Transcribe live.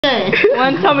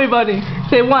One Chubby Bunny.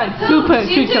 Say one. Two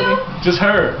Chubby. Just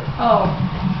her. Oh.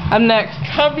 I'm next.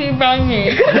 Chubby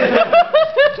Bunny.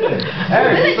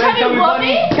 Hey, Chubby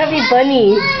Bunny? Chubby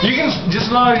Bunny. You can, just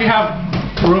as long as you have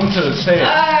room to say it.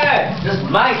 Hey, just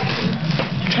Mike.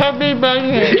 Chubby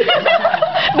Bunny.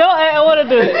 No, I want to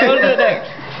do it. I want to do it next.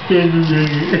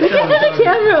 Look at the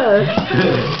camera.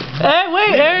 Hey,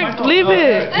 wait, Eric, leave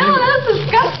it. Ew, that's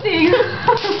disgusting.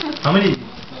 How many?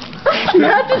 You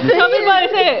have to say Chubby it. Bunny,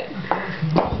 say it.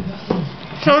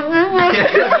 She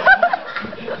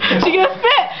gonna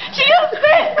spit. She gonna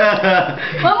spit.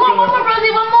 One more,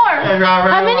 Rosie, one more.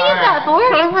 How many is that? 4?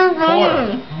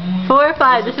 4 or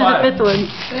 5. This is the 5th one.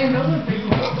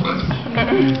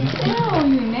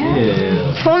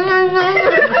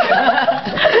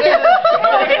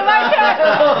 Okay, my turn.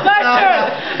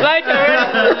 My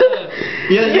turn.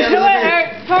 You know what, Eric?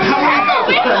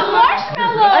 Marshmallow.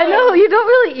 I know, you don't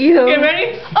really eat them. Okay,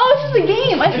 ready? Oh, this is a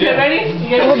game. Okay, ready?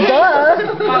 Well,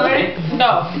 duh. Come on, ready?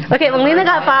 No. Okay, Lena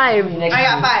got 5. I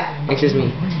got 5. Excuse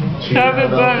me. Chubby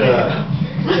Bunny.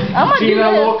 I'm gonna do this.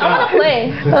 I'm gonna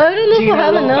play. I don't know if I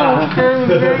have enough.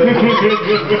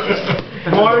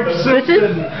 Marge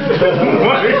Simpson.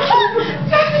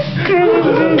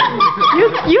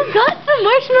 You got some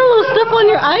marshmallow stuff on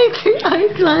your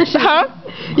eyelashes. Huh?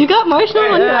 You got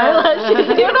marshmallow on your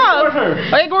eyelashes. You're not.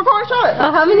 Hey, go record shot.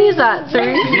 Oh, how many is that, sir?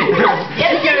 No, you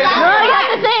have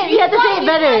to say it. You have to say it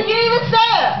better. You didn't even say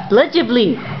it.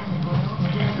 Legibly.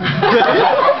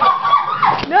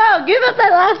 No, give us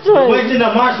that last one. Wasting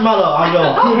the marshmallow on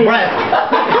your breath.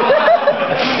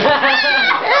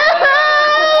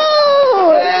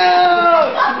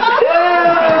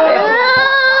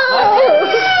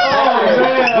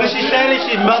 When she's standing,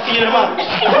 she's melting in her mouth.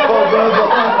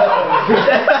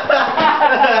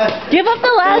 Give us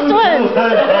the last one.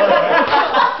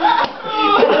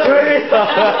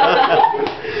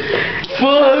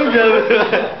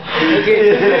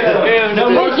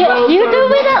 You do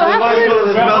me that last one.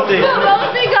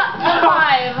 Rosie got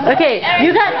 5. Okay,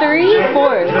 you got 3,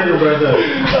 4.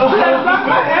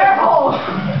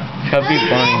 Chubby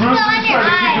Bunny. Bruce is trying to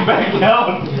keep you back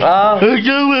down.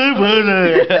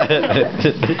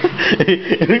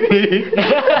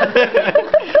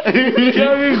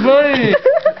 Chubby Bunny.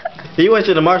 He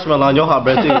wasted the marshmallow on your hot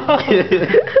breath too.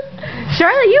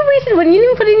 Charlotte, you wasted when you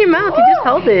didn't put it in your mouth. You just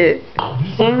held it.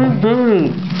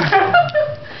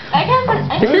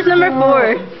 This is number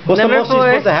 4. What's number the most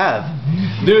you're supposed to have?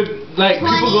 Dude, like,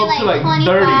 people go up to like 30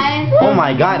 Oh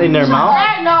my god, in their mouth?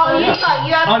 No, you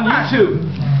have on YouTube.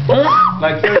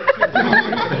 Like 30.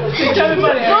 Chubby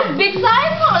Bunny. Those big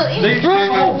size? They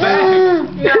go back.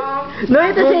 No, you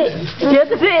have to say it. You have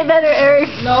to say it better, Eric.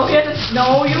 No, you have to.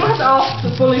 No, you don't have to off the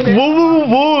fully fit. Woo woo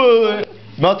woo.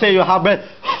 Melting your hot breath.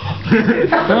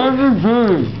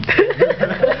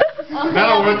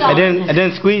 And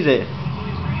then squeeze it.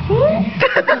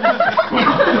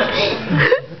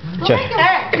 Check.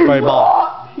 Right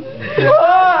ball.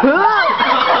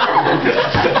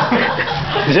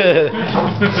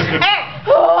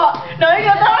 No, you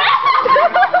got that.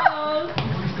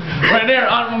 Right there,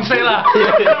 on Mumsela.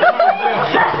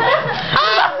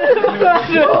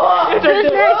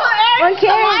 One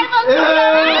Karen.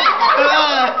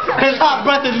 His hot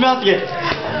breath is melting it.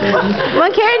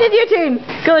 One Karen, it's your turn.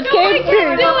 Go, it's Karen's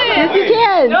turn. Yes, you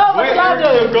can. No, what's not do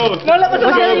it? No, let me go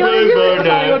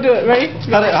do it. Ready?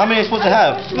 How many are you supposed to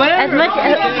have? As much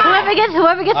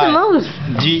whoever gets the most.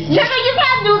 You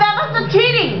can't do that. That's the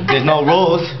cheating. There's no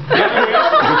rules.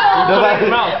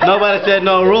 Nobody said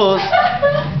no rules.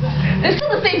 It's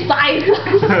still the same size.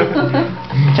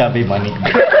 Chubby Bunny.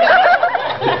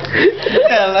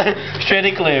 Yeah, like, straight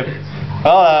and clear.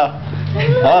 Hold on.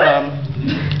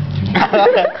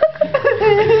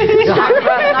 Your hot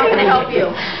breath not gonna help you.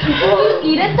 Can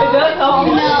you eat it though? It does help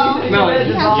you. No.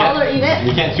 You can't swallow or eat it?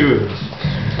 You can't chew it.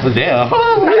 Well, damn.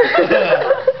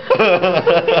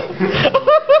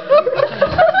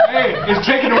 Hey, it's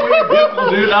taking away your dimple,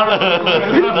 dude. Out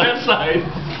of that side.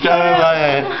 Chubby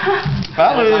Bunny.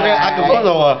 I don't even think I can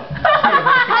follow one.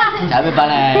 Chubby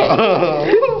Bunny.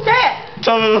 Say it.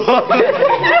 Chubby Bunny.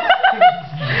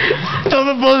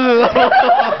 Chubby Bunny.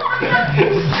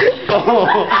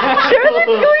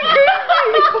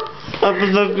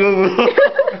 Charlotte's going crazy.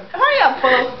 Hurry up,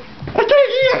 folks. I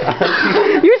can't eat.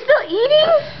 You're still eating?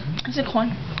 Is it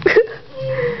corn?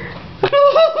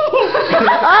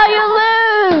 Oh, you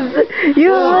lose.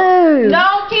 You lose. No,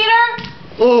 Peter.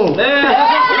 Oh.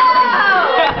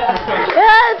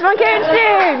 Yeah, it's one Karen's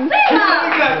turn.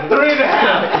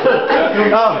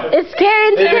 3.5. It's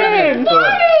Karen's turn.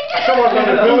 Someone's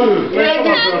gonna do it.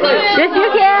 Yes,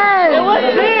 you can.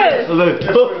 What's this? Look.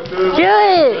 Do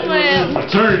it.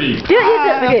 Eternity. Do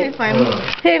it. Okay. Fine.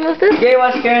 Hey, move this. Okay,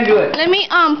 watch Karen do it. Let me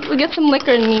get some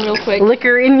liquor in me real quick.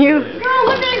 Liquor in you. Girl,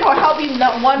 let me go help you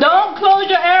that one. Don't close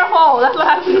your air hole. That's what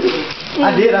happens.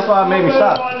 I did. That's why I made me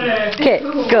stop. Okay,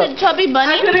 go. Chubby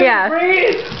Bunny. Yeah.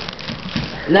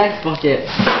 Next bucket.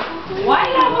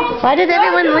 Why did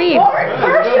everyone leave?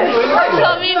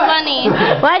 Chubby Bunny.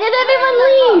 Why did everyone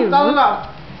leave?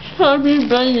 Chubby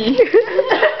Bunny.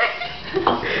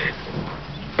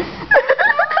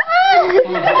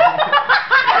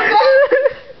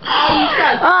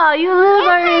 Oh, you lose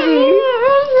already.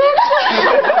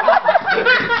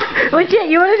 What's it?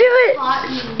 You want to do it?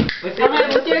 It's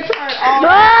your turn.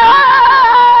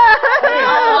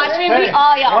 Watch me be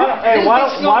all y'all. Hey, why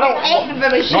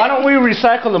don't we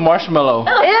recycle the marshmallow?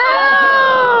 Ew!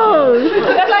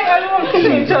 That's like everyone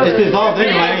kissing each other. It's dissolved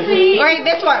anyway. Alright,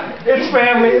 this one. It's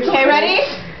family. Okay, ready?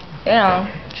 Yeah.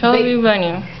 Chubby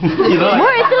Bunny.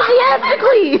 More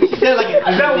enthusiastically. Is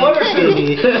that one or two?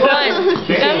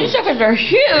 Them suckers are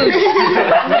huge.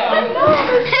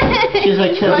 She's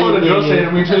like That's what the girl said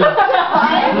to me too.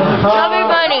 Chubby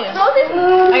Bunny.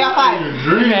 I got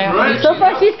 5. Right? So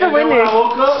far, she's the When winner. I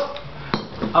woke up,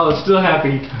 I was still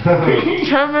happy.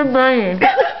 Chubby Bunny.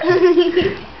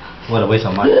 What a waste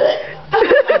of money.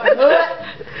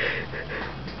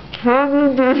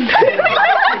 Chubby Bunny.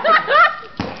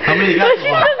 How many you got? She's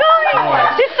still going.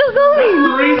 She's still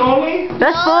going. 3 only?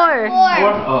 That's 4. 4?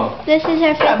 Oh. This is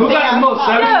her Who got the most?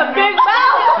 7? Big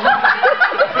mouth.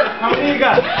 How many you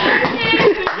got?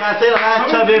 You gotta say the last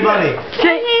Chubby Bunny.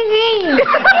 How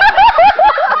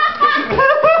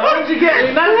did you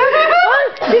get?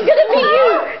 She's gonna beat you.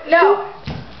 No.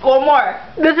 One more.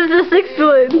 This is the 6th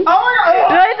one. Oh,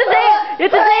 No, you have to say it. You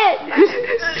have to say it.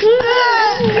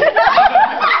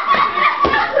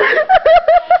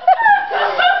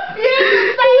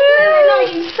 No,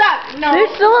 you suck. No.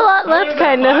 There's still a lot left,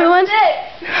 kind of. Who wants it?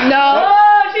 No.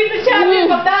 Oh, she's the champion,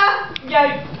 Papa.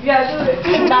 Yeah, do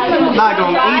it. I'm not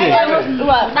gonna eat it.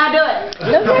 What? Not do it.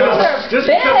 Just because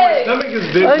my stomach is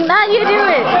big. Oh, not you do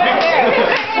it.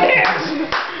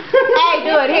 Hey,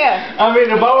 do it here. I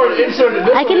mean, if I were to insert it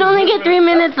this I can only get 3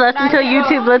 minutes left until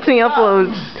YouTube lets me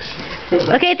upload.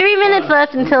 Okay, 3 minutes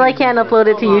left until I can't upload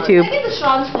it to YouTube. Look at the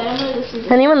Strong's family. This is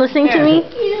Anyone listening to me?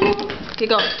 Okay,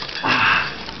 go.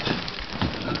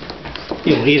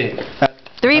 You eat it.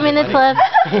 3 minutes left.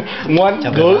 1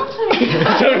 goes.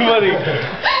 Everybody.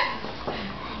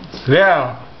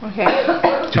 Yeah. Okay.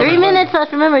 3 minutes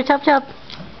left. Remember, chop chop.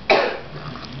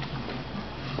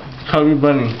 Chubby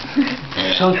Bunny.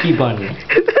 Chunky Bunny.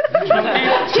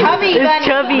 Chubby It's Bunny.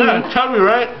 chubby. Yeah, chubby,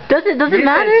 right? Does it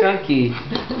matter? Chunky.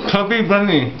 Chubby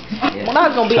Bunny. Well, that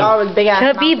was gonna be all with big ass.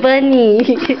 Chubby bunny.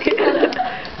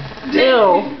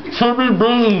 Ew. Chubby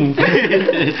Bunny.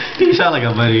 You sound like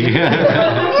a bunny.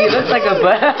 He looks like a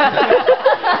butt.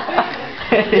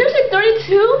 Seriously,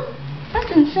 32?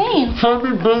 That's insane.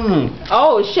 Chubby Bunny.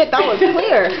 Oh shit, that was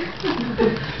clear.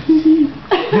 You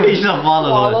should have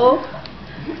followed. Follow.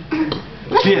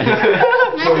 Yeah.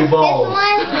 Chubby balls.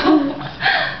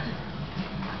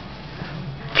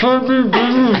 Chubby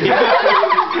Bunny.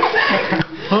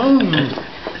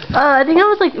 I think I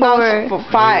was like 4. That was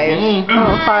 5.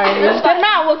 Oh, 5. Spit them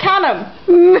out, we'll count them.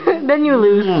 Then you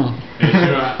lose. No,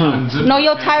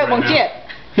 you'll tie it, won't you?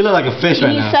 He look like a fish You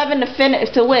right need now. 7 to finish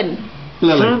to win. He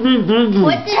look like. Chubby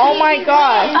Bunny. Oh my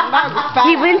gosh.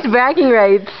 He wins bragging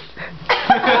rights. Is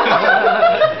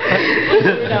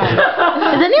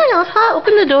anyone else hot?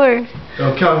 Open the door.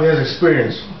 Don't count me as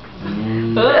experience.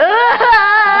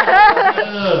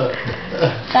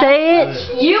 Say it.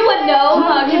 You would know,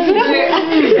 huh?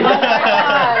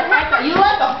 You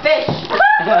like a fish.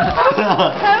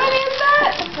 How many is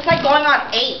that? It's like going on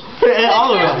 8.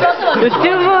 All of them. There's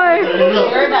 2 more.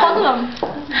 Both of them.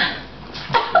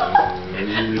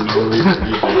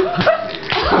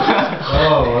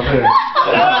 Oh, okay.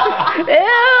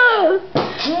 Ew.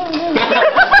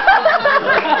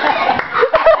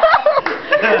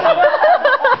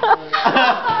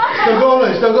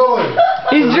 Still going.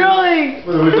 He's drooling.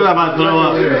 We're about to throw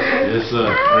up. Yes, sir.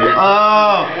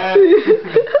 Oh.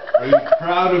 Are you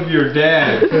proud of your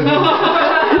dad? Say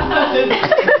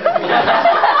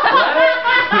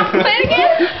it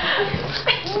again.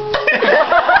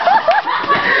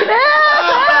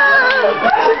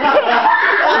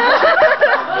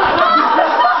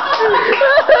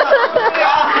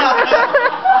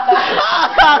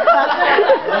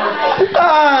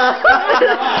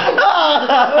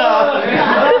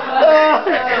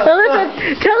 Alyssa,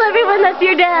 tell everyone that's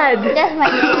your dad. That's my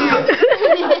dad.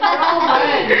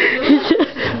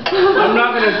 I'm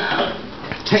not gonna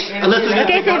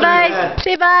Okay, say bye.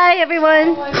 Say bye,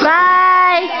 everyone.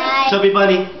 Bye. Chubby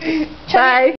Bunny. Bye.